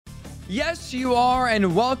Yes, you are,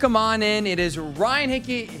 and welcome on in. It is Ryan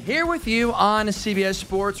Hickey here with you on CBS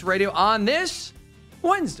Sports Radio on this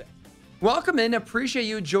Wednesday. Welcome in. Appreciate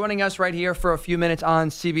you joining us right here for a few minutes on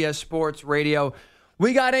CBS Sports Radio.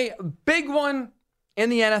 We got a big one in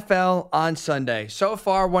the NFL on Sunday. So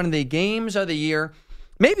far, one of the games of the year,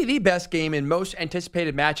 maybe the best game in most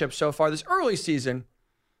anticipated matchup so far this early season,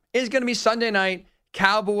 is going to be Sunday night,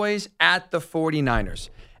 Cowboys at the 49ers.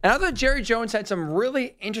 And I thought Jerry Jones had some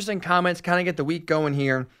really interesting comments kind of get the week going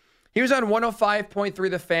here. He was on 105.3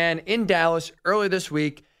 The Fan in Dallas earlier this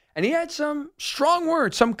week, and he had some strong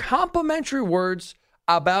words, some complimentary words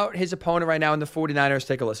about his opponent right now in the 49ers.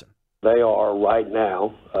 Take a listen. They are right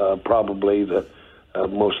now probably the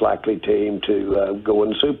most likely team to go in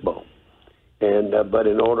the Super Bowl. But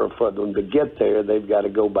in order for them to get there, they've got to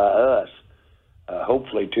go by us,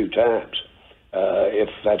 hopefully 2 times. If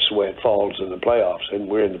that's the way it falls in the playoffs, and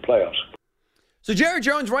we're in the playoffs. So Jerry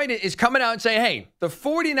Jones, right, is coming out and saying, hey, the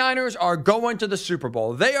 49ers are going to the Super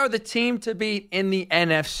Bowl. They are the team to beat in the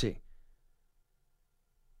NFC.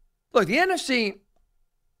 Look, the NFC,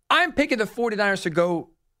 I'm picking the 49ers to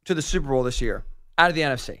go to the Super Bowl this year out of the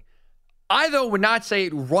NFC. I, though, would not say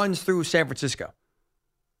it runs through San Francisco.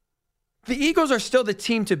 The Eagles are still the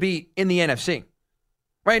team to beat in the NFC.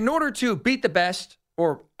 Right? In order to beat the best,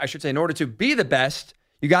 or I should say, in order to be the best,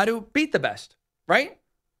 you got to beat the best, right?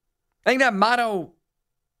 I think that motto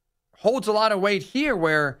holds a lot of weight here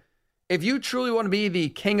where if you truly want to be the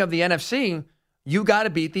king of the NFC, you got to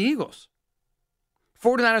beat the Eagles.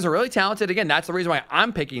 49ers are really talented. Again, that's the reason why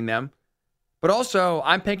I'm picking them. But also,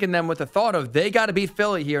 I'm picking them with the thought of they got to beat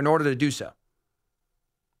Philly here in order to do so.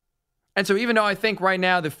 And so even though I think right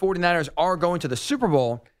now the 49ers are going to the Super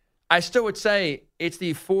Bowl, I still would say it's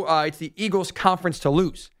the Eagles' conference to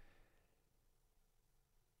lose.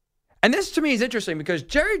 And this, to me, is interesting because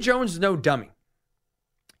Jerry Jones is no dummy.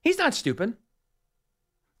 He's not stupid.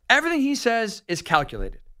 Everything he says is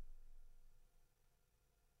calculated.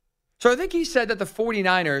 So I think he said that the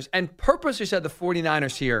 49ers, and purposely said the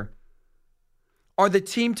 49ers here, are the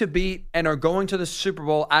team to beat and are going to the Super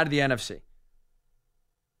Bowl out of the NFC.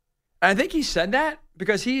 And I think he said that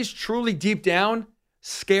because he is truly deep down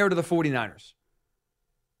scared of the 49ers.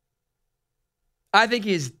 I think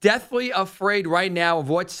he is deathly afraid right now of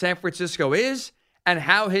what San Francisco is and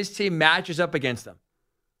how his team matches up against them.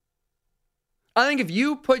 I think if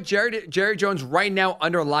you put Jerry Jones right now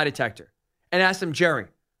under a lie detector and ask him, Jerry,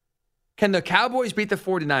 can the Cowboys beat the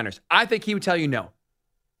 49ers? I think he would tell you no.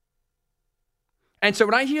 And so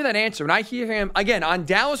when I hear that answer, when I hear him, again, on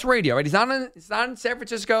Dallas radio, right? He's not in San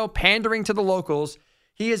Francisco pandering to the locals.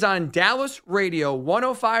 He is on Dallas radio,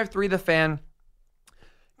 105.3 The Fan,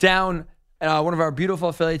 down one of our beautiful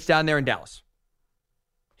affiliates down there in Dallas.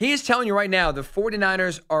 He is telling you right now the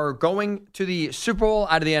 49ers are going to the Super Bowl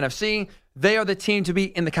out of the NFC. They are the team to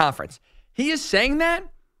beat in the conference. He is saying that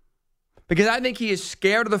because I think he is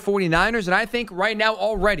scared of the 49ers, and I think right now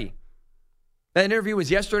already, that interview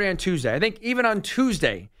was yesterday on Tuesday. I think even on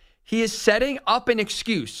Tuesday, he is setting up an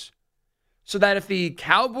excuse so that if the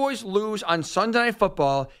Cowboys lose on Sunday Night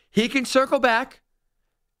Football, he can circle back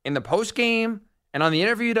in the postgame and on the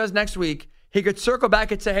interview he does next week. He could circle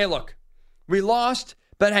back and say, hey, look, we lost,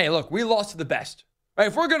 but hey, look, we lost to the best. Right?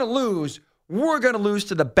 If we're going to lose, we're going to lose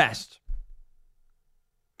to the best.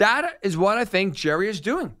 That is what I think Jerry is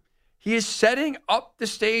doing. He is setting up the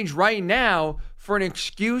stage right now for an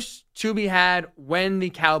excuse to be had when the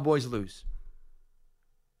Cowboys lose.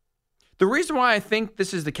 The reason why I think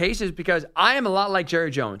this is the case is because I am a lot like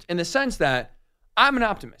Jerry Jones in the sense that I'm an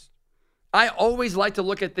optimist. I always like to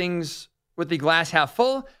look at things with the glass half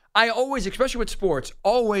full. I always, especially with sports,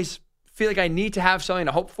 always feel like I need to have something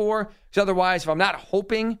to hope for. Because otherwise, if I'm not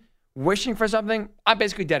hoping, wishing for something, I'm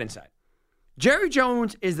basically dead inside. Jerry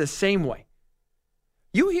Jones is the same way.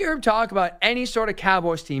 You hear him talk about any sort of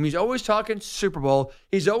Cowboys team. He's always talking Super Bowl.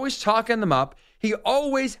 He's always talking them up. He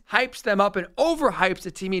always hypes them up and overhypes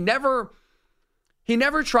the team. He never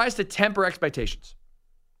tries to temper expectations.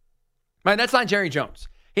 Right? That's not Jerry Jones.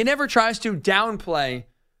 He never tries to downplay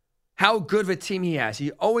how good of a team he has. He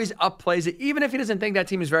always upplays it. Even if he doesn't think that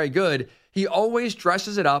team is very good, he always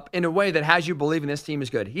dresses it up in a way that has you believing this team is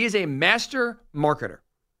good. He is a master marketer.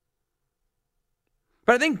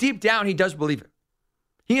 But I think deep down, he does believe it.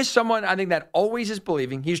 He is someone, I think, that always is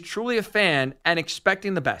believing. He's truly a fan and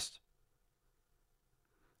expecting the best.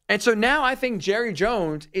 And so now I think Jerry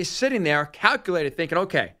Jones is sitting there calculated, thinking,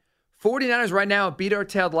 okay, 49ers right now beat our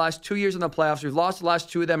tail the last 2 years in the playoffs. We've lost the last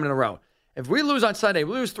 2 of them in a row. If we lose on Sunday,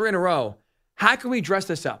 we lose 3 in a row, how can we dress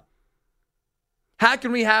this up? How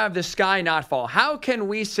can we have the sky not fall? How can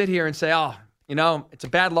we sit here and say, oh, it's a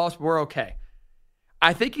bad loss, but we're okay?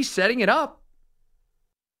 I think he's setting it up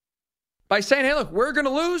by saying, hey, look, we're going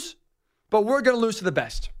to lose, but we're going to lose to the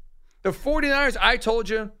best. The 49ers, I told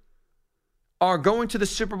you, are going to the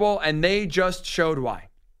Super Bowl, and they just showed why.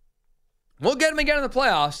 We'll get them again in the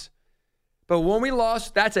playoffs, but when we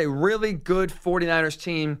lost, that's a really good 49ers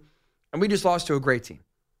team, and we just lost to a great team.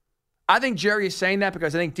 I think Jerry is saying that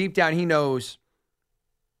because I think deep down he knows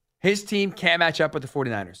his team can't match up with the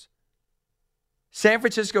 49ers. San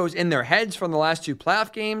Francisco is in their heads from the last 2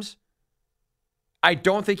 playoff games. I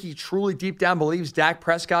don't think he truly deep down believes Dak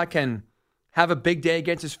Prescott can have a big day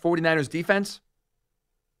against his 49ers defense.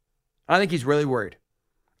 I think he's really worried.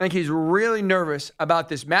 I think he's really nervous about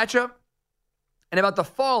this matchup and about the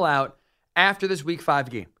fallout after this Week 5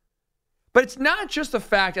 game. But it's not just the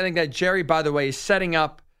fact, I think, that Jerry, by the way, is setting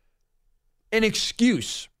up an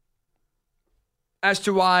excuse as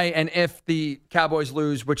to why and if the Cowboys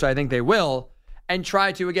lose, which I think they will, and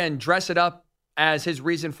try to, again, dress it up as his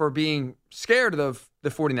reason for being scared of the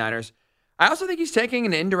 49ers. I also think he's taking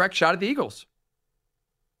an indirect shot at the Eagles.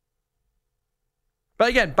 But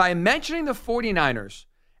again, by mentioning the 49ers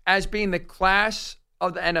as being the class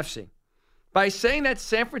of the NFC, by saying that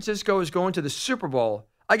San Francisco is going to the Super Bowl,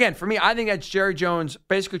 again, for me, I think that's Jerry Jones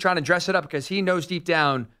basically trying to dress it up because he knows deep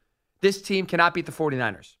down this team cannot beat the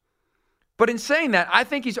 49ers. But in saying that, I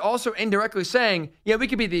think he's also indirectly saying, yeah, we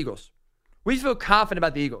can beat the Eagles. We feel confident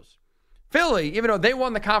about the Eagles. Philly, even though they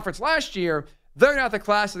won the conference last year, they're not the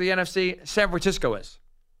class of the NFC. San Francisco is.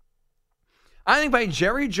 I think by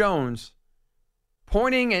Jerry Jones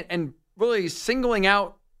pointing and really singling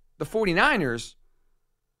out the 49ers,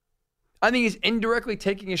 I think he's indirectly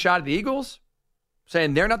taking a shot at the Eagles,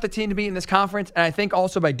 saying they're not the team to beat in this conference. And I think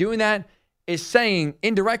also by doing that is saying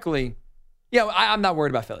indirectly, yeah, I'm not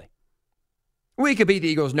worried about Philly. We could beat the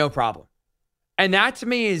Eagles, no problem. And that to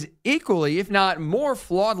me is equally, if not more,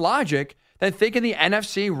 flawed logic than thinking the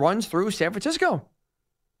NFC runs through San Francisco.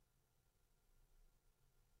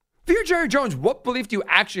 If you're Jerry Jones, what belief do you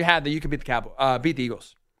actually have that you can beat the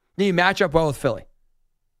Eagles? Do you match up well with Philly?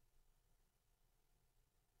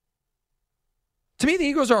 To me, the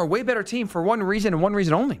Eagles are a way better team for one reason and one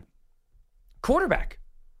reason only. Quarterback.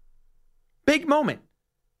 Big moment.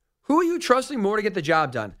 Who are you trusting more to get the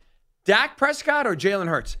job done? Dak Prescott or Jalen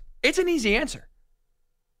Hurts? It's an easy answer.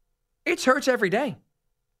 It's Hurts every day.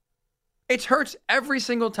 It's Hurts every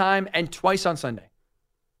single time and twice on Sunday.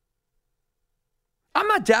 I'm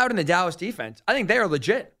not doubting the Dallas defense. I think they are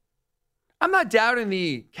legit. I'm not doubting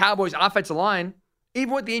the Cowboys offensive line.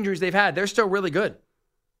 Even with the injuries they've had, they're still really good.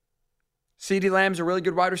 CeeDee Lamb's a really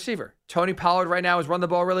good wide receiver. Tony Pollard right now has run the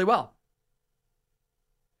ball really well.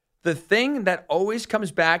 The thing that always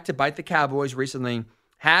comes back to bite the Cowboys recently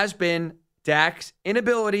has been Dak's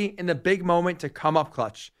inability in the big moment to come up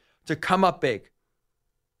clutch, to come up big.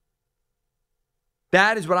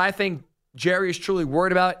 That is what I think Jerry is truly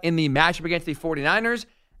worried about in the matchup against the 49ers,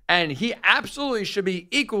 and he absolutely should be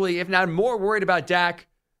equally, if not more, worried about Dak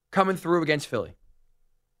coming through against Philly.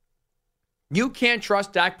 You can't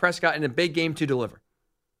trust Dak Prescott in a big game to deliver.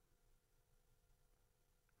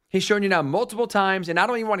 He's shown you now multiple times, and I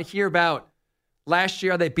don't even want to hear about last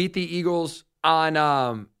year how they beat the Eagles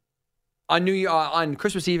on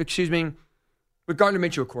Christmas Eve, with Gardner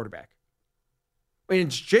Minshew a quarterback. I mean,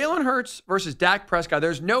 it's Jalen Hurts versus Dak Prescott.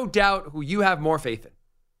 There's no doubt who you have more faith in.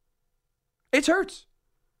 It's Hurts.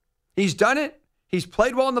 He's done it. He's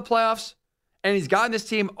played well in the playoffs, and he's gotten this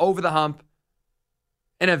team over the hump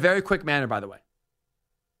in a very quick manner, by the way.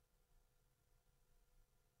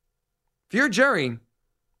 If you're Jerry,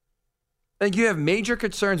 I think you have major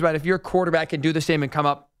concerns about if your quarterback can do the same and come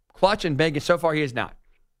up clutch and big, and so far he has not.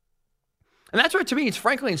 And that's why, to me, it's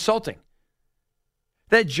frankly insulting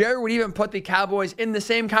that Jerry would even put the Cowboys in the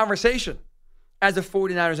same conversation as the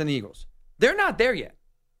 49ers and the Eagles. They're not there yet.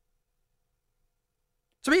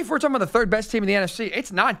 To me, if we're talking about the third best team in the NFC,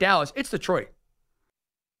 it's not Dallas, it's Detroit.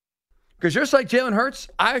 Because just like Jalen Hurts,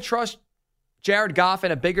 I trust Jared Goff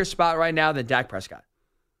in a bigger spot right now than Dak Prescott.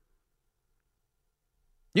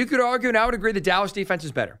 You could argue, and I would agree, the Dallas defense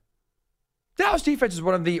is better. Dallas defense is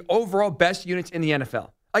one of the overall best units in the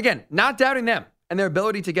NFL. Again, not doubting them and their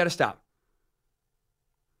ability to get a stop.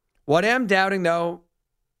 What I am doubting, though,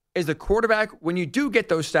 is the quarterback when you do get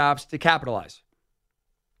those stops to capitalize.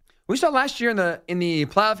 We saw last year in the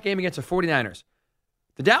playoff game against the 49ers.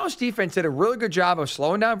 The Dallas defense did a really good job of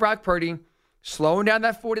slowing down Brock Purdy, slowing down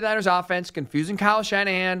that 49ers offense, confusing Kyle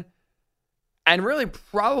Shanahan, and really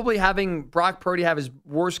probably having Brock Purdy have his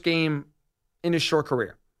worst game in his short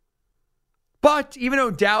career. But even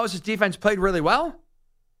though Dallas' defense played really well,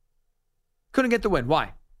 couldn't get the win.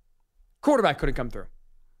 Why? Quarterback couldn't come through.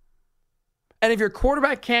 And if your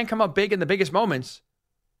quarterback can't come up big in the biggest moments,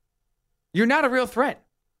 You're not a real threat.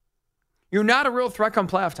 You're not a real threat come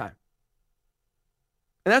playoff time.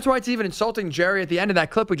 And that's why it's even insulting Jerry at the end of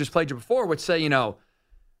that clip we just played you before, which say, 49ers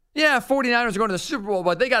are going to the Super Bowl,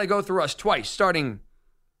 but they got to go through us twice, starting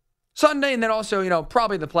Sunday and then also,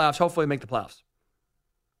 probably the playoffs, hopefully make the playoffs.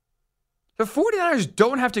 The 49ers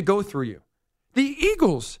don't have to go through you. The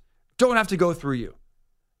Eagles don't have to go through you.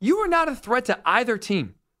 You are not a threat to either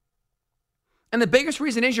team. And the biggest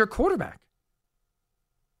reason is your quarterback.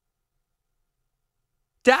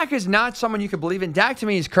 Dak is not someone you can believe in. Dak, to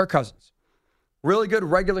me, is Kirk Cousins. Really good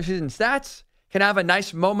regular season stats. Can have a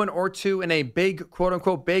nice moment or two in a big,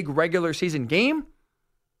 quote-unquote, big regular season game.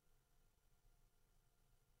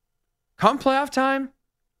 Come playoff time,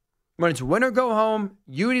 when it's win or go home,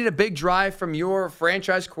 you need a big drive from your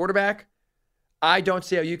franchise quarterback. I don't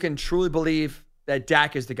see how you can truly believe that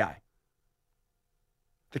Dak is the guy.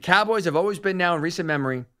 The Cowboys have always been, now in recent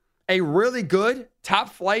memory, a really good,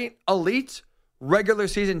 top-flight, elite, regular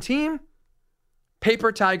season team.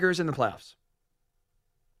 Paper Tigers in the playoffs.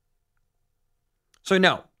 So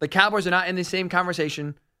no, the Cowboys are not in the same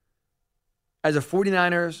conversation as the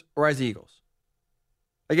 49ers or as the Eagles.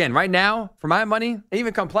 Again, right now, for my money,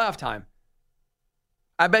 even come playoff time,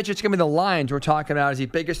 I bet you it's going to be the Lions we're talking about as the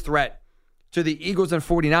biggest threat to the Eagles and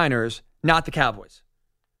 49ers, not the Cowboys.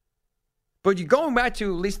 But you going back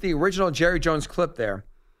to at least the original Jerry Jones clip there,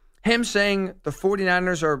 him saying the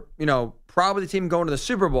 49ers are, probably the team going to the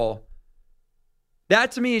Super Bowl,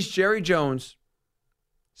 that to me is Jerry Jones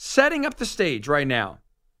setting up the stage right now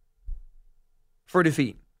for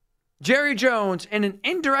defeat. Jerry Jones, in an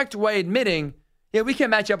indirect way, admitting, we can't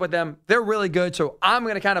match up with them. They're really good, so I'm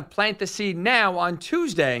going to kind of plant the seed now on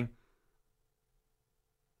Tuesday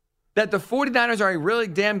that the 49ers are a really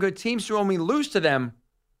damn good team, so when we lose to them,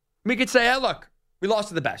 we could say, hey, look, we lost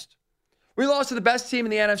to the best. We lost to the best team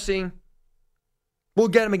in the NFC. We'll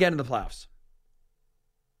get them again in the playoffs.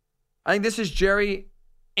 I think this is Jerry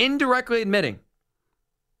indirectly admitting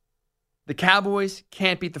the Cowboys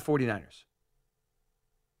can't beat the 49ers.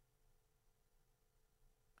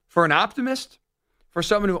 For an optimist, for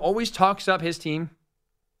someone who always talks up his team,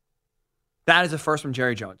 that is a first from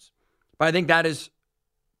Jerry Jones. But I think that is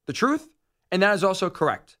the truth, and that is also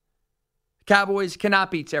correct. The Cowboys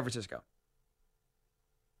cannot beat San Francisco.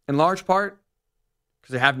 In large part,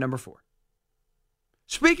 because they have number 4.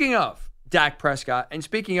 Speaking of Dak Prescott, and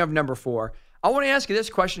speaking of number 4, I want to ask you this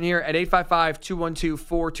question here at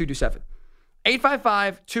 855-212-4227.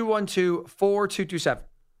 855-212-4227.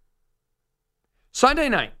 Sunday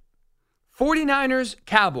night, 49ers,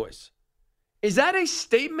 Cowboys. Is that a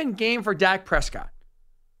statement game for Dak Prescott?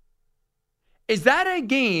 Is that a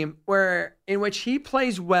game in which he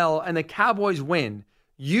plays well and the Cowboys win,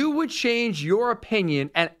 you would change your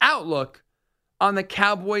opinion and outlook on the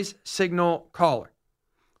Cowboys signal caller?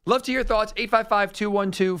 Love to hear your thoughts.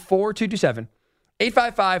 855-212-4227.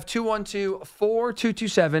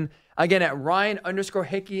 855-212-4227. Again, at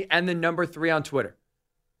Ryan_Hickey and the number 3 on Twitter.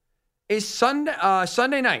 Is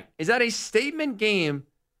Sunday night, is that a statement game,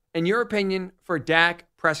 in your opinion, for Dak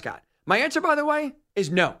Prescott? My answer, by the way, is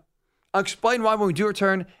no. I'll explain why when we do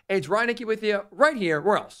return. It's Ryan Hickey with you right here.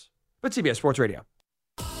 Where else? But CBS Sports Radio.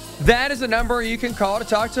 That is the number you can call to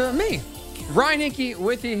talk to me. Ryan Hickey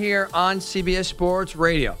with you here on CBS Sports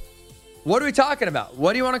Radio. What are we talking about?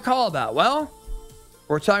 What do you want to call about? Well,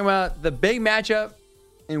 we're talking about the big matchup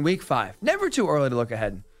in Week 5. Never too early to look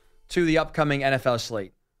ahead to the upcoming NFL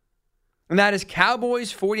slate. And that is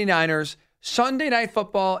Cowboys 49ers Sunday Night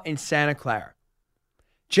Football in Santa Clara.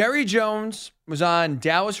 Jerry Jones was on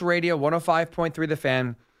Dallas Radio 105.3 The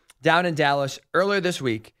Fan down in Dallas earlier this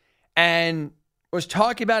week and was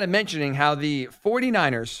talking about and mentioning how the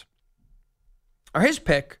 49ers are his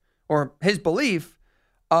pick or his belief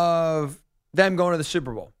of them going to the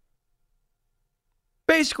Super Bowl.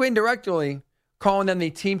 Basically, indirectly, calling them the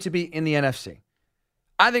team to beat in the NFC.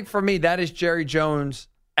 I think for me, that is Jerry Jones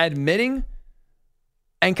admitting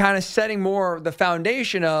and kind of setting more the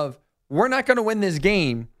foundation of we're not going to win this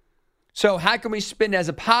game. So how can we spin it as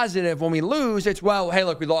a positive when we lose? It's, well, hey,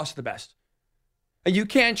 look, we lost to the best. And you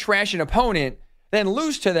can't trash an opponent, then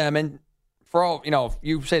lose to them. And for all, if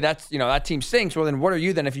you say that's, that team stinks, well, then what are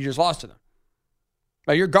you then if you just lost to them?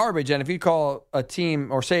 Well, you're garbage. And if you call a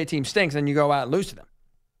team or say a team stinks, then you go out and lose to them.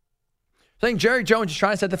 So I think Jerry Jones is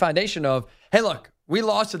trying to set the foundation of, hey, look, we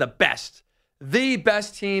lost to the best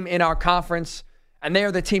team in our conference, and they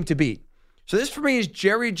are the team to beat. So this for me is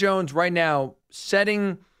Jerry Jones right now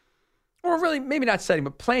setting, or really maybe not setting,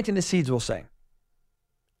 but planting the seeds, we'll say.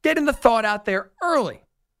 Getting the thought out there early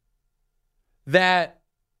that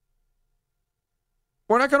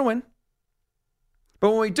we're not going to win, But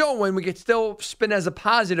when we don't win, we can still spin as a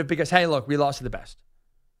positive because, hey, look, we lost to the best.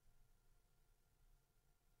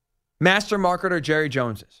 Master marketer Jerry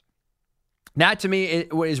Jones is. That, to me,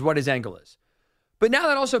 is what his angle is. But now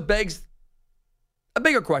that also begs a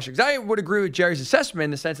bigger question, because I would agree with Jerry's assessment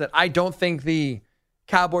in the sense that I don't think the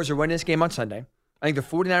Cowboys are winning this game on Sunday. I think the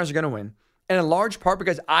 49ers are going to win. And in large part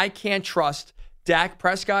because I can't trust Dak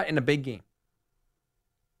Prescott in a big game.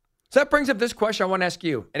 So that brings up this question I want to ask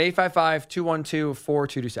you at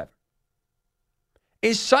 855-212-4227.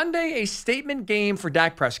 Is Sunday a statement game for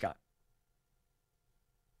Dak Prescott?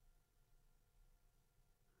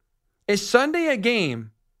 Is Sunday a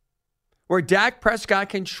game where Dak Prescott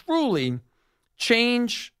can truly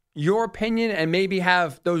change your opinion and maybe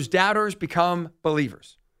have those doubters become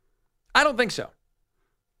believers? I don't think so.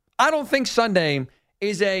 I don't think Sunday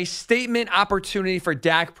is a statement opportunity for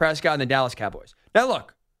Dak Prescott and the Dallas Cowboys. Now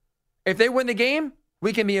look, if they win the game,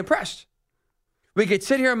 we can be impressed. We could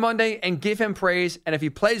sit here on Monday and give him praise, and if he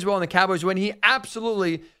plays well and the Cowboys win, he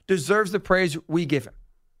absolutely deserves the praise we give him.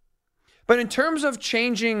 But in terms of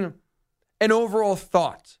changing an overall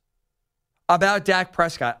thought about Dak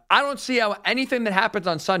Prescott, I don't see how anything that happens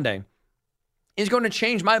on Sunday is going to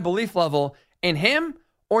change my belief level in him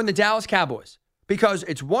or in the Dallas Cowboys, because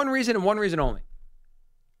it's one reason and one reason only: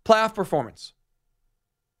 playoff performance.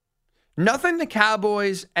 Nothing the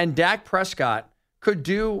Cowboys and Dak Prescott could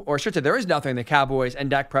do, or I should say there is nothing the Cowboys and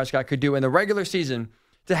Dak Prescott could do in the regular season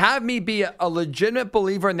to have me be a legitimate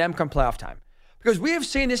believer in them come playoff time. Because we have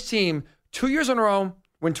seen this team 2 years in a row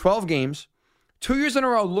win 12 games, 2 years in a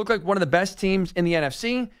row look like one of the best teams in the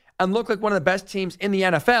NFC and look like one of the best teams in the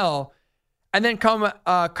NFL, and then come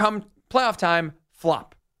playoff time,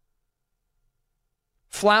 flop.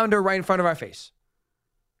 Flounder right in front of our face.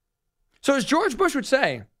 So as George Bush would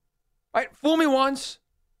say, right, fool me once,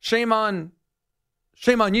 shame on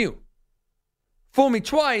you. Fool me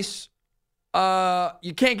twice,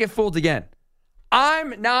 you can't get fooled again.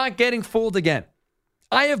 I'm not getting fooled again.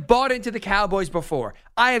 I have bought into the Cowboys before.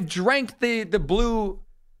 I have drank the blue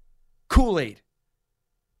Kool-Aid.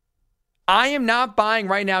 I am not buying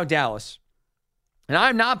right now Dallas. And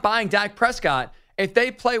I'm not buying Dak Prescott if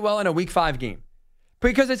they play well in a Week 5 game.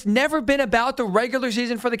 Because it's never been about the regular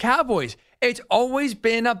season for the Cowboys. It's always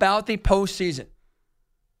been about the postseason.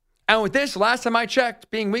 And with this, last time I checked,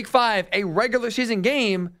 being Week 5, a regular season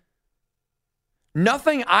game,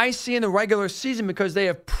 nothing I see in the regular season, because they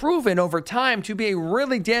have proven over time to be a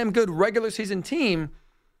really damn good regular season team,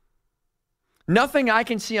 nothing I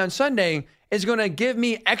can see on Sunday is going to give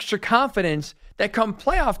me extra confidence that come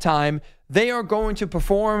playoff time, they are going to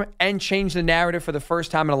perform and change the narrative for the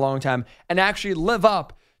first time in a long time and actually live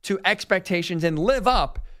up to expectations and live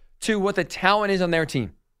up to what the talent is on their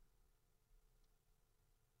team.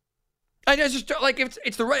 I just like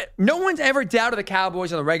it's the right. No one's ever doubted the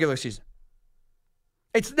Cowboys in the regular season.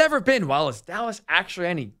 It's never been, well, is Dallas actually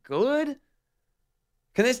any good?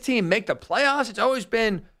 Can this team make the playoffs? It's always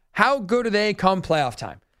been, how good are they come playoff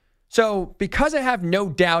time? So because I have no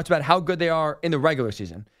doubts about how good they are in the regular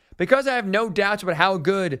season, because I have no doubts about how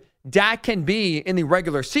good Dak can be in the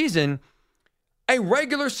regular season, a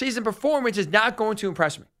regular season performance is not going to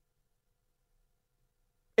impress me.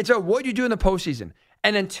 It's about what you do in the postseason.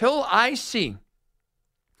 And until I see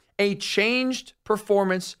a changed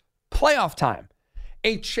performance playoff time,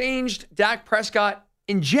 a changed Dak Prescott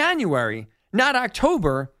in January, not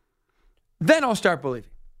October, then I'll start believing.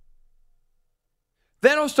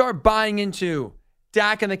 Then I'll start buying into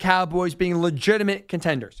Dak and the Cowboys being legitimate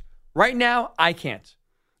contenders. Right now, I can't.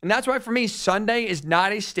 And that's why for me, Sunday is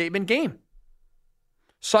not a statement game.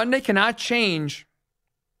 Sunday cannot change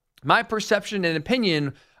my perception and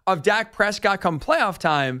opinion of Dak Prescott come playoff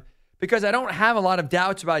time, because I don't have a lot of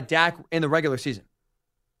doubts about Dak in the regular season.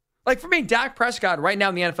 Like for me, Dak Prescott right now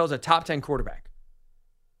in the NFL is a top 10 quarterback.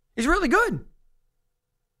 He's really good.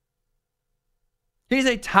 He's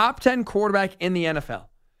a top 10 quarterback in the NFL.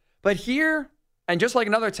 But here, and just like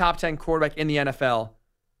another top 10 quarterback in the NFL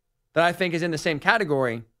that I think is in the same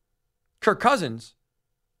category, Kirk Cousins,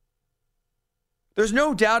 there's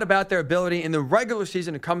no doubt about their ability in the regular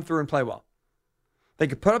season to come through and play well. They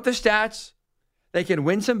could put up the stats. They can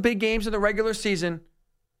win some big games in the regular season.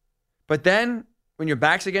 But then, when your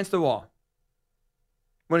back's against the wall,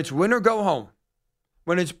 when it's win or go home,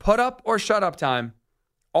 when it's put up or shut up time,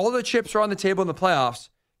 all the chips are on the table in the playoffs.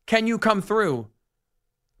 Can you come through?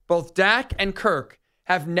 Both Dak and Kirk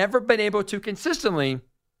have never been able to consistently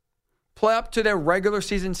play up to their regular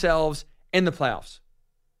season selves in the playoffs.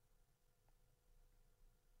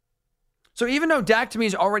 So even though Dak to me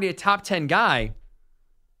is already a top 10 guy,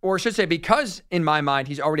 or I should say because in my mind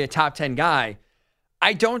he's already a top 10 guy,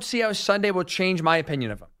 I don't see how Sunday will change my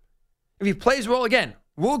opinion of him. If he plays well again,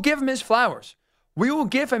 we'll give him his flowers. We will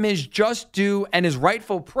give him his just due and his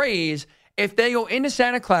rightful praise if they go into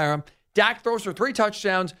Santa Clara, Dak throws for 3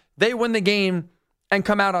 touchdowns, they win the game and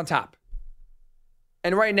come out on top.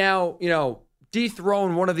 And right now,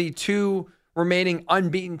 dethrone one of the 2 remaining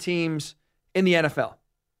unbeaten teams in the NFL.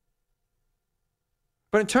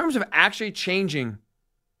 But in terms of actually changing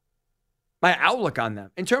my outlook on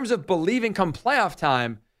them, in terms of believing come playoff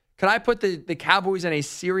time, can I put the Cowboys in a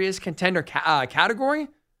serious contender category?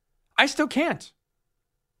 I still can't.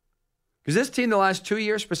 Because this team, the last 2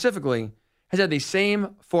 years specifically, has had the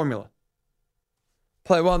same formula.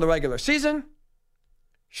 Play well in the regular season,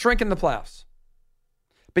 shrink in the playoffs.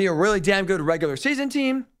 Be a really damn good regular season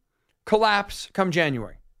team, collapse come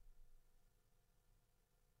January.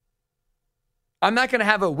 I'm not going to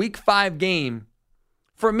have a week 5 game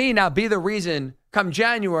for me now be the reason come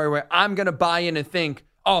January where I'm going to buy in and think,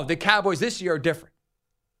 oh, the Cowboys this year are different.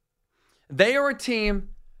 They are a team,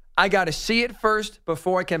 I got to see it first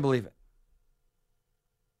before I can believe it.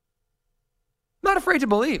 Not afraid to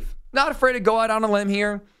believe. Not afraid to go out on a limb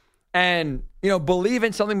here and, believe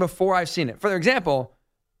in something before I've seen it. For example,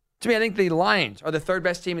 to me, I think the Lions are the 3rd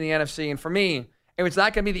best team in the NFC. And for me, if it's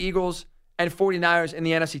not going to be the Eagles and 49ers in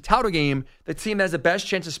the NFC title game, the team that has the best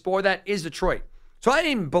chance to spoil that is Detroit. So I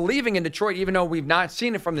ain't believing in Detroit, even though we've not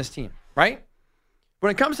seen it from this team, right?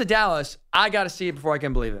 When it comes to Dallas, I got to see it before I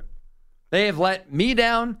can believe it. They have let me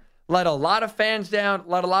down, let a lot of fans down,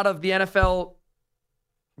 let a lot of the NFL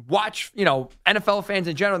watch, NFL fans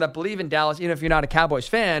in general that believe in Dallas, even if you're not a Cowboys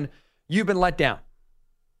fan, you've been let down.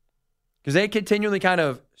 Because they continually kind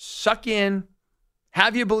of suck in,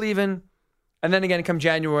 have you believing, and then again, come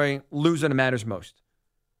January, lose when it matters most.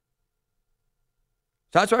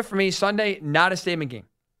 So that's why for me, Sunday, not a statement game.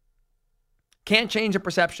 Can't change the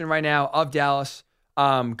perception right now of Dallas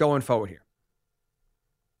going forward here.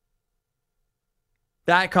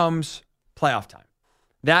 That comes playoff time.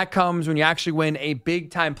 That comes when you actually win a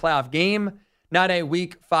big-time playoff game, not a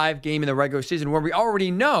week 5 game in the regular season where we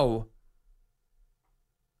already know,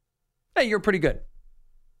 hey, you're pretty good.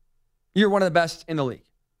 You're one of the best in the league.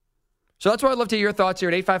 So that's why I'd love to hear your thoughts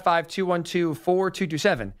here at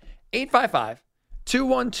 855-212-4227.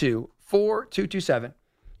 855-212-4227.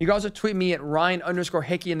 You can also tweet me at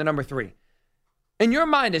Ryan_Hickey and the number 3. In your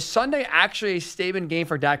mind, is Sunday actually a statement game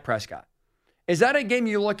for Dak Prescott? Is that a game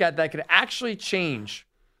you look at that could actually change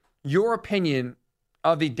your opinion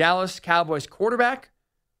of the Dallas Cowboys quarterback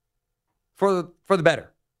for the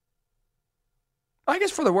better? I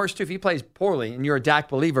guess for the worst, too. If he plays poorly and you're a Dak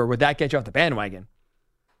believer, would that get you off the bandwagon?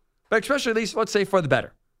 But especially at least, let's say, for the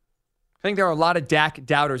better. I think there are a lot of Dak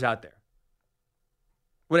doubters out there.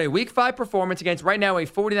 With a Week 5 performance against right now a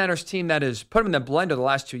 49ers team that has put him in the blender the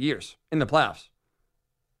last 2 years in the playoffs.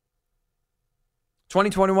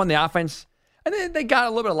 2021, the offense, and they got a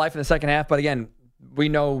little bit of life in the second half, but again, we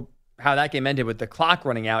know how that game ended with the clock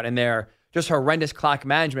running out and their just horrendous clock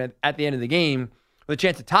management at the end of the game with a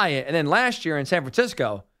chance to tie it. And then last year in San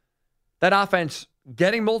Francisco, that offense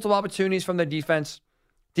getting multiple opportunities from their defense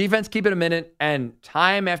keep it a minute, and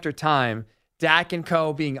time after time, Dak and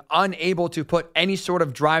co. being unable to put any sort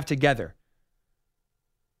of drive together.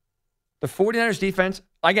 The 49ers defense,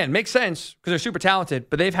 again, makes sense because they're super talented,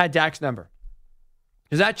 but they've had Dak's number.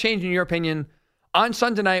 Does that change, in your opinion, on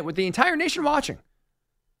Sunday night with the entire nation watching?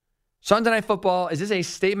 Sunday Night Football, is this a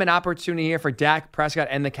statement opportunity here for Dak Prescott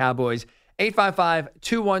and the Cowboys?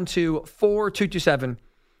 855-212-4227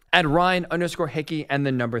 at Ryan_Hickey and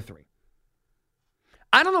the number 3.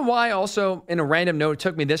 I don't know why also, in a random note, it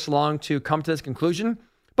took me this long to come to this conclusion,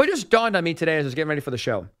 but it just dawned on me today as I was getting ready for the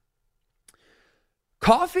show.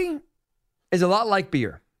 Coffee is a lot like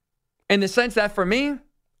beer in the sense that for me,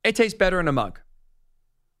 it tastes better in a mug.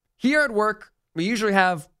 Here at work, we usually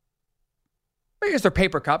have, I guess they're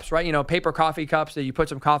paper cups, right? Paper coffee cups that you put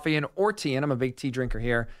some coffee in or tea in. I'm a big tea drinker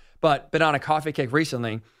here, but been on a coffee kick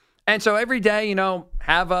recently. And so every day,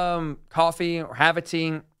 have coffee or have a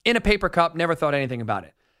tea in a paper cup, never thought anything about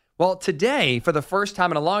it. Well, today, for the first time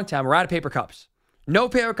in a long time, we're out of paper cups. No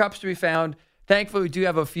paper cups to be found. Thankfully, we do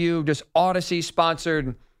have a few just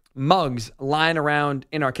Odyssey-sponsored mugs lying around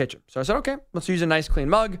in our kitchen. So I said, okay, let's use a nice clean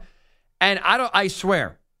mug. And I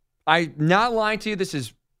swear, I'm not lying to you. This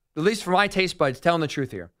is, at least for my taste buds, telling the truth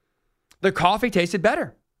here. The coffee tasted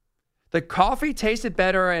better. The coffee tasted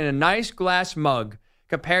better in a nice glass mug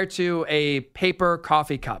compared to a paper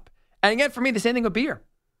coffee cup. And again, for me, the same thing with beer.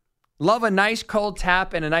 Love a nice cold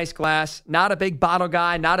tap in a nice glass. Not a big bottle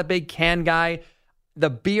guy, not a big can guy. The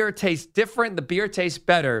beer tastes different. The beer tastes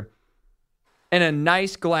better in a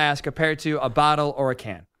nice glass compared to a bottle or a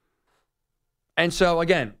can. And so,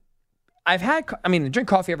 again, I drink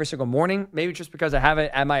coffee every single morning, maybe just because I have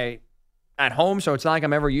it at home, so it's not like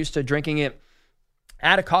I'm ever used to drinking it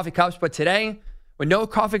out of coffee cups. But today, with no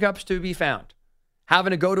coffee cups to be found,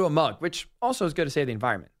 having to go to a mug, which also is good to save the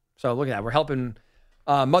environment. So look at that. We're helping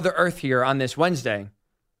Mother Earth here on this Wednesday.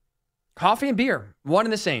 Coffee and beer, one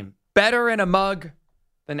and the same. Better in a mug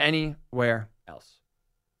than anywhere else.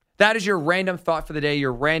 That is your random thought for the day,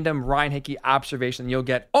 your random Ryan Hickey observation you'll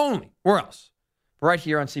get only, where else? Right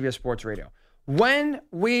here on CBS Sports Radio. When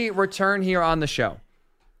we return here on the show,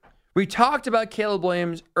 we talked about Caleb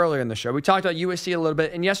Williams earlier in the show. We talked about USC a little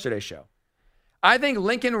bit in yesterday's show. I think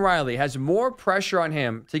Lincoln Riley has more pressure on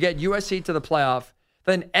him to get USC to the playoff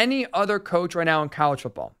than any other coach right now in college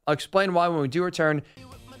football. I'll explain why when we do return.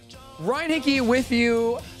 Ryan Hickey with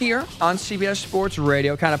you here on CBS Sports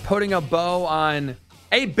Radio, kind of putting a bow on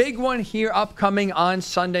a big one here upcoming on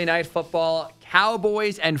Sunday Night Football,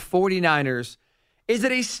 Cowboys and 49ers. Is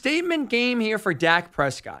it a statement game here for Dak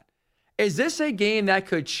Prescott? Is this a game that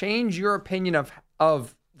could change your opinion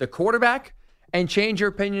of the quarterback and change your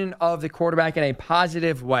opinion of the quarterback in a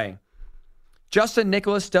positive way? Justin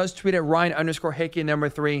Nicholas does tweet at Ryan_Hickey number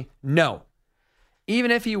 3. No. Even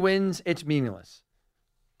if he wins, it's meaningless.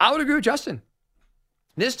 I would agree with Justin.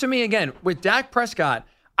 This to me, again, with Dak Prescott,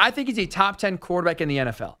 I think he's a top 10 quarterback in the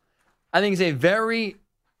NFL. I think he's a really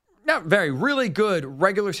good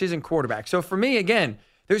regular season quarterback. So for me, again,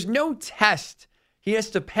 there's no test he has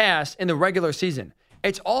to pass in the regular season.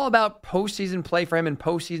 It's all about postseason play for him and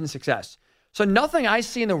postseason success. So nothing I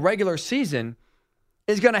see in the regular season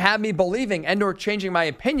is going to have me believing and or changing my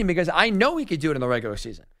opinion because I know he could do it in the regular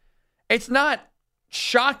season. It's not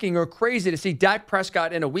shocking or crazy to see Dak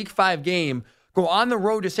Prescott in a Week 5 game go on the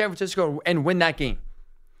road to San Francisco and win that game.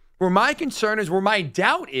 Where my concern is, where my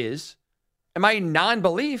doubt is, and my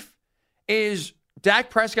non-belief is Dak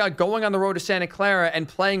Prescott going on the road to Santa Clara and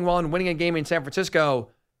playing well and winning a game in San Francisco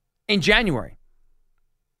in January.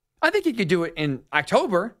 I think he could do it in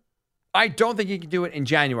October. I don't think he could do it in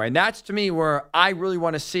January. And that's, to me, where I really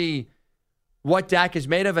want to see what Dak is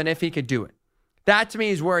made of and if he could do it. That, to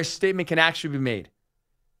me, is where a statement can actually be made.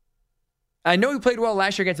 I know he played well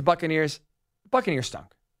last year against the Buccaneers. Buccaneers stunk.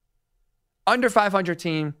 Under 500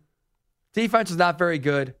 team. Defense was not very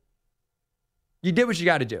good. You did what you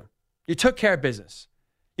got to do. You took care of business.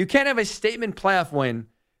 You can't have a statement playoff win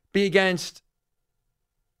be against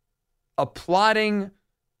a plodding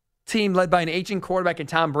team led by an aging quarterback in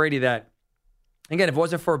Tom Brady that, again, if it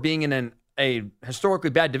wasn't for being in a historically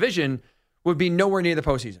bad division, would be nowhere near the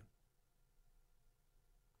postseason.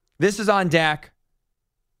 This is on Dak.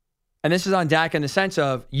 And this is on Dak in the sense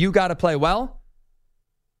of you got to play well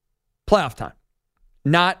playoff time,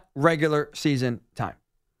 not regular season time.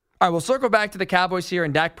 All right, we'll circle back to the Cowboys here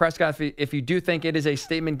and Dak Prescott if you do think it is a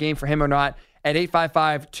statement game for him or not at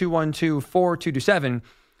 855-212-4227.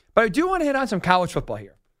 But I do want to hit on some college football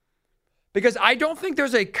here because I don't think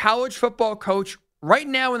there's a college football coach right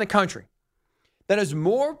now in the country that has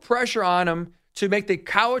more pressure on him to make the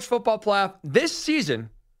college football playoff this season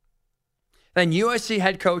than USC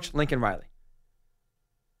head coach Lincoln Riley.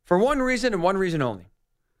 For one reason and one reason only.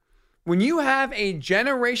 When you have a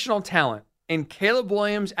generational talent in Caleb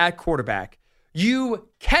Williams at quarterback, you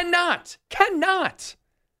cannot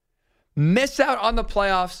miss out on the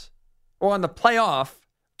playoffs or on the playoff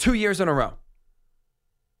 2 years in a row.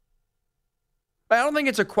 But I don't think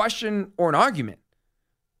it's a question or an argument.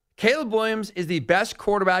 Caleb Williams is the best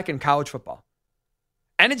quarterback in college football.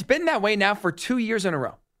 And it's been that way now for 2 years in a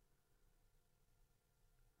row.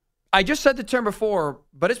 I just said the term before,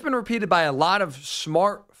 but it's been repeated by a lot of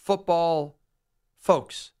smart football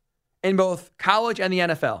folks in both college and the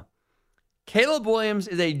NFL. Caleb Williams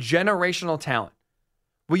is a generational talent.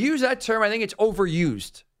 We use that term, I think it's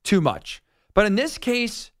overused too much. But in this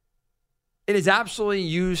case, it is absolutely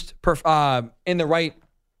used for the right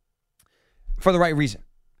reason.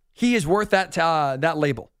 He is worth that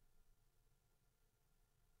label.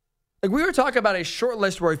 Like we were talking about a short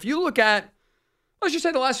list where if you look at, let's just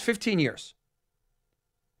say the last 15 years,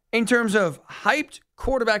 in terms of hyped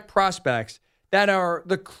quarterback prospects that are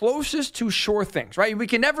the closest to sure things, right? We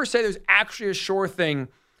can never say there's actually a sure thing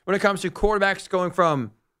when it comes to quarterbacks going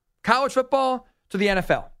from college football to the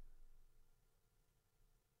NFL.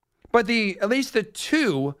 But at least the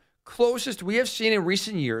two closest we have seen in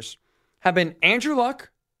recent years have been Andrew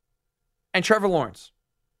Luck and Trevor Lawrence.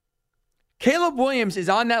 Caleb Williams is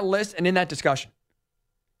on that list and in that discussion.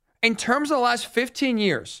 In terms of the last 15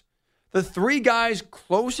 years, the three guys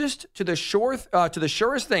closest to the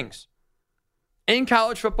surest things in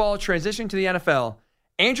college football transitioning to the NFL,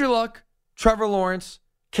 Andrew Luck, Trevor Lawrence,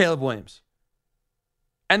 Caleb Williams.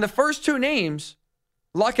 And the first two names,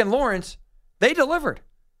 Luck and Lawrence, they delivered.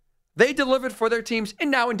 They delivered for their teams and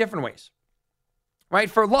now in different ways. Right?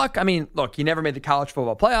 For Luck, I mean, look, he never made the college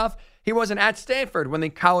football playoff. He wasn't at Stanford when the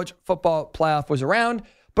college football playoff was around.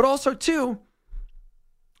 But also, too,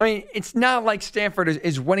 I mean, it's not like Stanford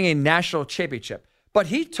is winning a national championship. But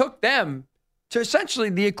he took them to essentially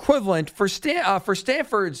the equivalent for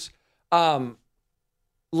Stanford's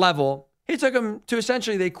level. He took them to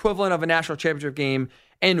essentially the equivalent of a national championship game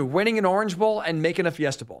and winning an Orange Bowl and making a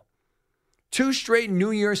Fiesta Bowl. 2 straight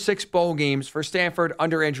New Year's Six bowl games for Stanford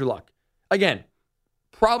under Andrew Luck. Again,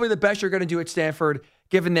 probably the best you're going to do at Stanford,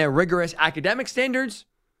 given their rigorous academic standards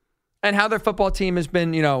and how their football team has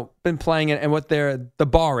been, been playing it and what the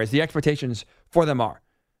bar is, the expectations for them are.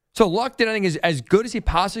 So Luck did, I think, as good as he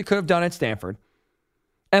possibly could have done at Stanford.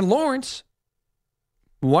 And Lawrence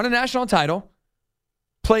won a national title,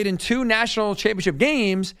 played in 2 national championship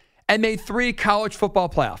games, and made 3 college football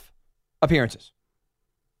playoff appearances.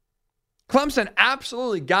 Clemson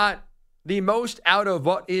absolutely got the most out of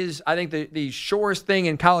what is, I think, the surest thing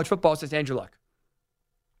in college football since Andrew Luck.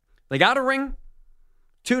 They got a ring,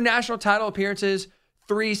 2 national title appearances,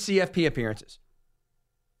 3 CFP appearances.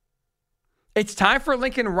 It's time for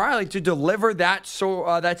Lincoln Riley to deliver that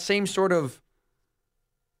same sort of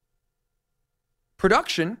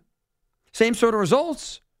production, same sort of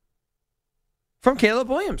results from Caleb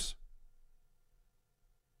Williams.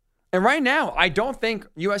 And right now, I don't think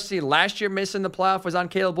USC last year missing the playoff was on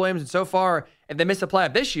Caleb Williams. And so far, if they miss the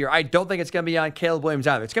playoff this year, I don't think it's going to be on Caleb Williams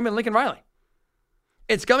either. It's going to be Lincoln Riley.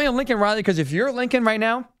 It's going to be on Lincoln Riley because if you're Lincoln right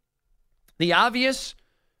now, the obvious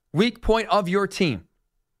weak point of your team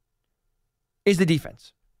is the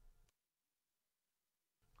defense.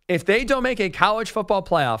 If they don't make a college football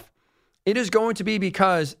playoff, it is going to be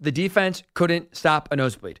because the defense couldn't stop a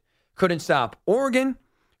nosebleed. Couldn't stop Oregon,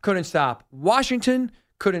 couldn't stop Washington,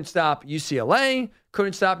 couldn't stop UCLA,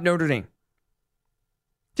 couldn't stop Notre Dame.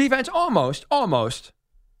 Defense almost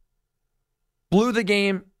blew the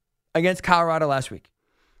game against Colorado last week.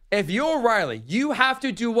 If you're Riley, you have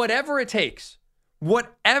to do whatever it takes,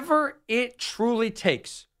 whatever it truly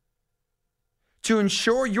takes, to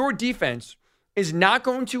ensure your defense is not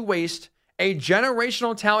going to waste a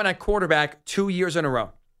generational talent at quarterback 2 years in a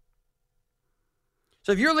row.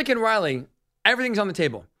 So if you're Lincoln Riley, everything's on the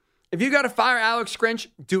table. If you got to fire Alex Grinch,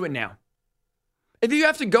 do it now. If you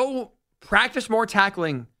have to go practice more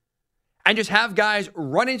tackling and just have guys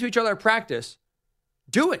run into each other at practice,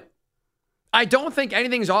 do it. I don't think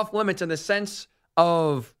anything's off limits in the sense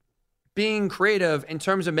of being creative in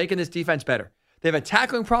terms of making this defense better. They have a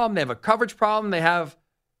tackling problem. They have a coverage problem. They have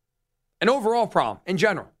an overall problem in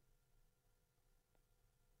general.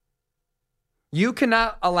 You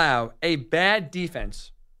cannot allow a bad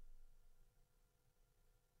defense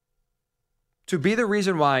to be the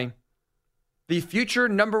reason why the future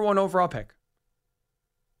number 1 overall pick,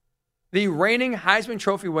 the reigning Heisman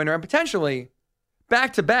Trophy winner, and potentially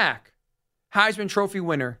back-to-back Heisman Trophy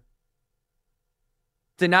winner,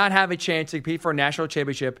 did not have a chance to compete for a national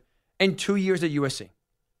championship in 2 years at USC.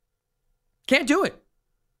 Can't do it.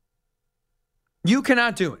 You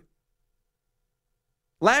cannot do it.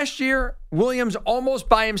 Last year, Williams almost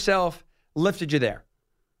by himself lifted you there.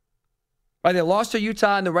 Right, they lost to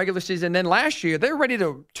Utah in the regular season. Then last year, they were ready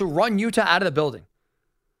to run Utah out of the building.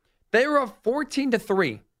 They were up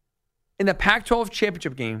 14-3 in the Pac-12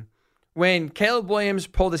 championship game when Caleb Williams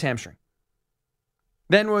pulled his hamstring.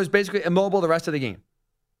 Then was basically immobile the rest of the game.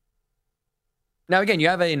 Now, again, you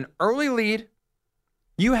have an early lead.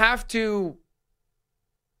 You have to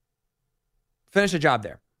finish the job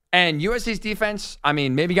there. And USC's defense,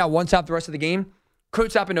 maybe got one stop the rest of the game. Could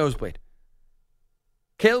stop a nosebleed.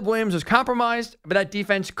 Caleb Williams was compromised, but that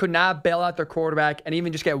defense could not bail out their quarterback and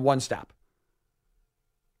even just get one stop.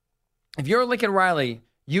 If you're Lincoln Riley,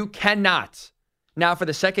 you cannot, now for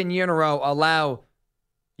the second year in a row, allow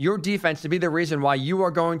your defense to be the reason why you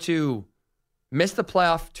are going to miss the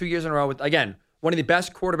playoff 2 years in a row with, again, one of the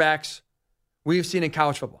best quarterbacks we've seen in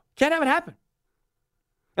college football. Can't have it happen.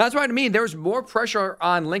 That's why, to me, there was more pressure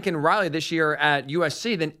on Lincoln Riley this year at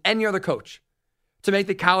USC than any other coach to make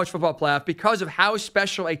the college football playoff because of how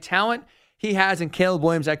special a talent he has in Caleb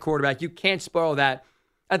Williams at quarterback. You can't spoil that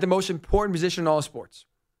at the most important position in all sports.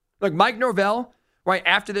 Look, Mike Norvell, right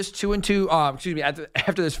after this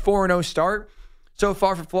after this 4-0 start so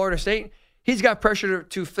far for Florida State, he's got pressure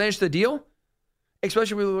to finish the deal,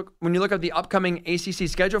 especially when you look at the upcoming ACC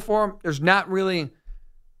schedule for him. There's not really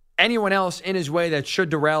anyone else in his way that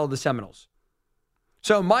should derail the Seminoles.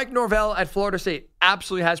 So Mike Norvell at Florida State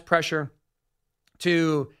absolutely has pressure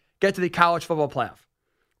to get to the college football playoff.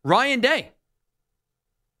 Ryan Day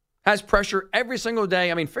has pressure every single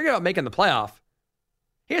day. I mean, forget about making the playoff.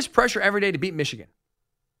 He has pressure every day to beat Michigan.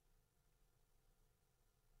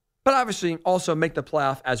 But obviously also make the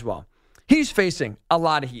playoff as well. He's facing a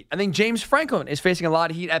lot of heat. I think James Franklin is facing a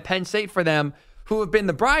lot of heat at Penn State for them, who have been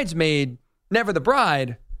the bridesmaid, never the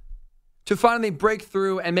bride, to finally break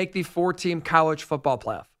through and make the 4-team college football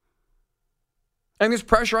playoff. And there's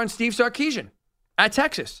pressure on Steve Sarkisian at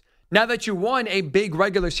Texas. Now that you won a big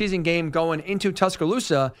regular season game going into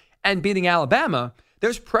Tuscaloosa and beating Alabama,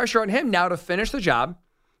 there's pressure on him now to finish the job,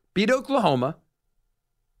 beat Oklahoma,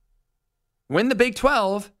 win the Big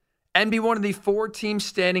 12, and be one of the 4 teams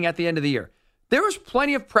standing at the end of the year. There was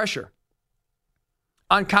plenty of pressure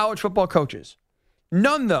on college football coaches.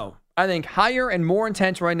 None, though, I think, higher and more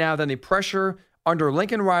intense right now than the pressure under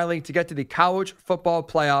Lincoln Riley to get to the college football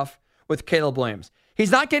playoff with Caleb Williams.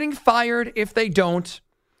 He's not getting fired if they don't,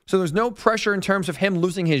 so there's no pressure in terms of him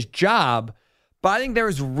losing his job, but I think there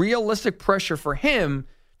is realistic pressure for him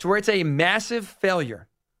to where it's a massive failure.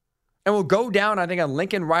 And will go down, I think, on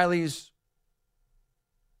Lincoln Riley's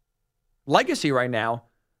legacy right now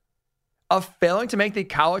of failing to make the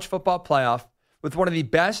college football playoff with one of the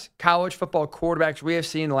best college football quarterbacks we have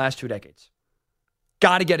seen in the last 2 decades.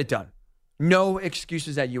 Got to get it done. No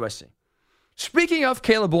excuses at USC. Speaking of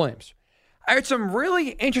Caleb Williams, I heard some really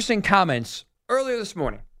interesting comments earlier this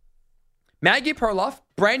morning. Maggie Perloff,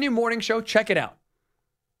 brand new morning show. Check it out.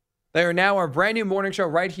 They are now our brand new morning show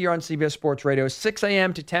right here on CBS Sports Radio, 6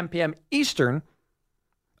 a.m. to 10 p.m. Eastern,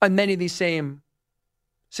 on many of these same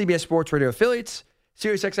CBS Sports Radio affiliates,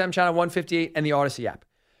 SiriusXM Channel 158, and the Odyssey app.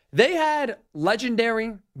 They had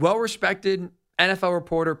legendary, well-respected NFL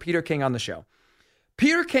reporter Peter King on the show.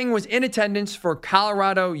 Peter King was in attendance for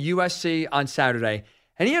Colorado USC on Saturday,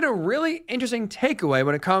 and he had a really interesting takeaway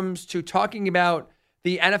when it comes to talking about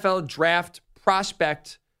the NFL draft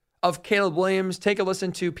prospect of Caleb Williams. Take a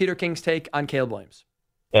listen to Peter King's take on Caleb Williams.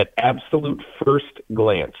 At absolute first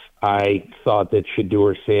glance, I thought that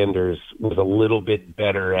Shedeur Sanders was a little bit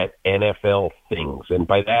better at NFL things. And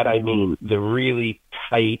by that, I mean the really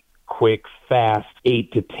tight, quick, fast,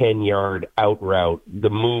 8 to 10 yard out route, the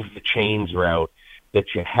move the chains route that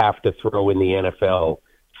you have to throw in the NFL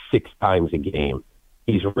 6 times a game.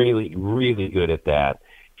 He's really, really good at that.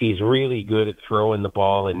 He's really good at throwing the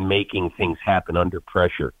ball and making things happen under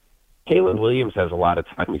pressure. Caleb Williams has a lot of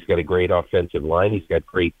time. He's got a great offensive line. He's got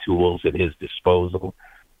great tools at his disposal.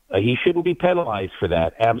 He shouldn't be penalized for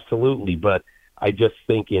that, absolutely. But I just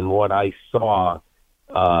think in what I saw,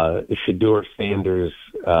 Shedeur Sanders,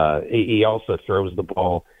 he also throws the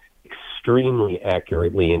ball extremely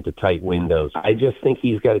accurately into tight windows. I just think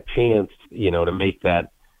he's got a chance, to make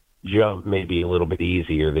that jump maybe a little bit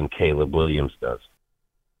easier than Caleb Williams does.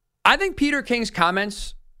 I think Peter King's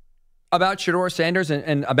comments about Shedeur Sanders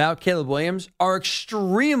and about Caleb Williams are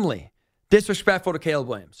extremely disrespectful to Caleb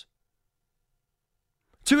Williams.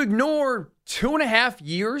 To ignore 2.5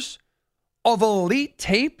 years of elite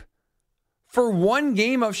tape for one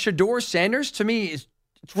game of Shedeur Sanders, to me,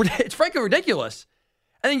 it's frankly ridiculous.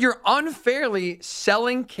 I think you're unfairly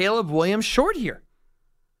selling Caleb Williams short here.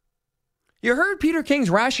 You heard Peter King's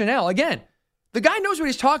rationale. Again, the guy knows what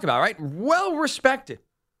he's talking about, right? Well respected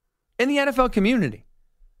in the NFL community.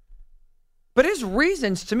 But his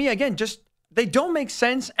reasons, to me, again, just they don't make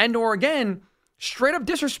sense and or, again, straight up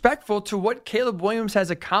disrespectful to what Caleb Williams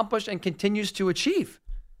has accomplished and continues to achieve.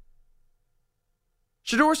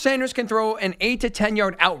 Shedeur Sanders can throw an 8 to 10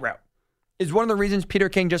 yard out route is one of the reasons Peter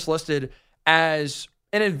King just listed as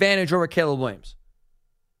an advantage over Caleb Williams.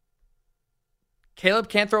 Caleb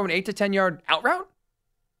can't throw an 8 to 10 yard out route?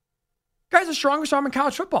 Guy's the strongest arm in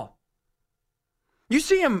college football. You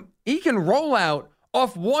see him, he can roll out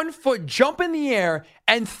off 1 foot, jump in the air,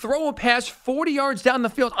 and throw a pass 40 yards down the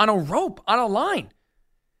field on a rope, on a line.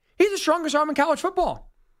 He's the strongest arm in college football.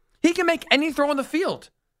 He can make any throw on the field.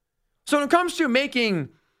 So when it comes to making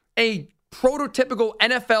a prototypical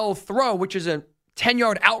NFL throw, which is a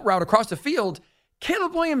 10-yard out route across the field,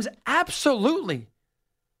 Caleb Williams absolutely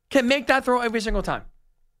can make that throw every single time.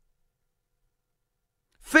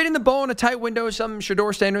 Fitting the ball in a tight window is something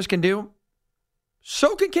Shedeur Sanders can do.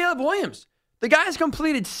 So can Caleb Williams. The guy has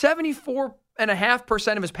completed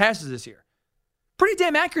 74.5% of his passes this year. Pretty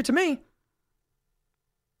damn accurate to me.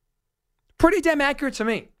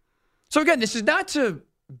 So again, this is not to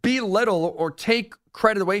belittle or take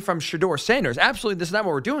credit away from Shedeur Sanders. Absolutely, this is not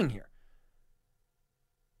what we're doing here.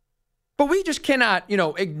 But we just cannot,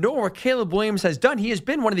 ignore what Caleb Williams has done. He has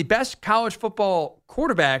been one of the best college football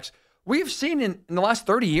quarterbacks we've seen in the last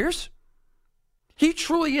 30 years. He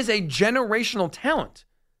truly is a generational talent.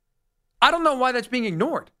 I don't know why that's being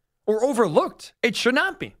ignored or overlooked. It should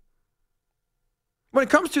not be. when it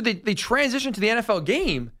comes to the transition to the NFL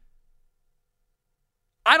game,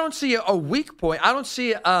 I don't see a weak point. I don't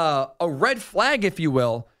see a red flag, if you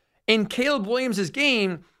will, in Caleb Williams'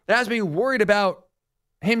 game that has me worried about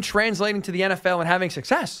him translating to the NFL and having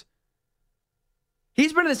success.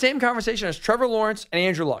 He's been in the same conversation as Trevor Lawrence and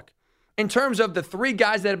Andrew Luck in terms of the three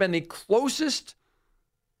guys that have been the closest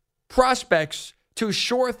prospects to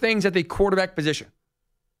sure things at the quarterback position.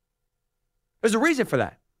 There's a reason for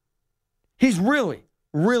that. He's really,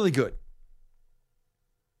 really good.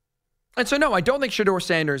 And so, no, I don't think Shedeur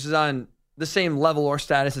Sanders is on the same level or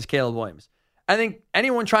status as Caleb Williams. I think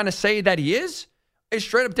anyone trying to say that he is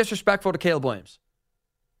straight up disrespectful to Caleb Williams.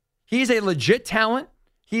 He's a legit talent.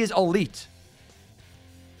 He is elite.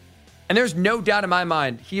 And there's no doubt in my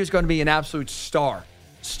mind he is going to be an absolute star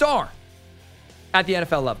at the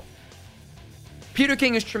NFL level. Peter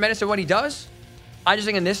King is tremendous at what he does. I just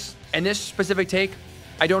think in this specific take,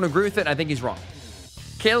 I don't agree with it. I think he's wrong.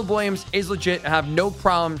 Caleb Williams is legit. I have no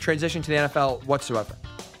problem transitioning to the NFL whatsoever.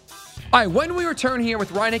 All right, when we return here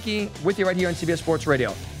with Ryan Hickey with you right here on CBS Sports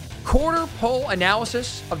Radio, quarter poll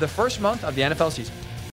analysis of the first month of the NFL season.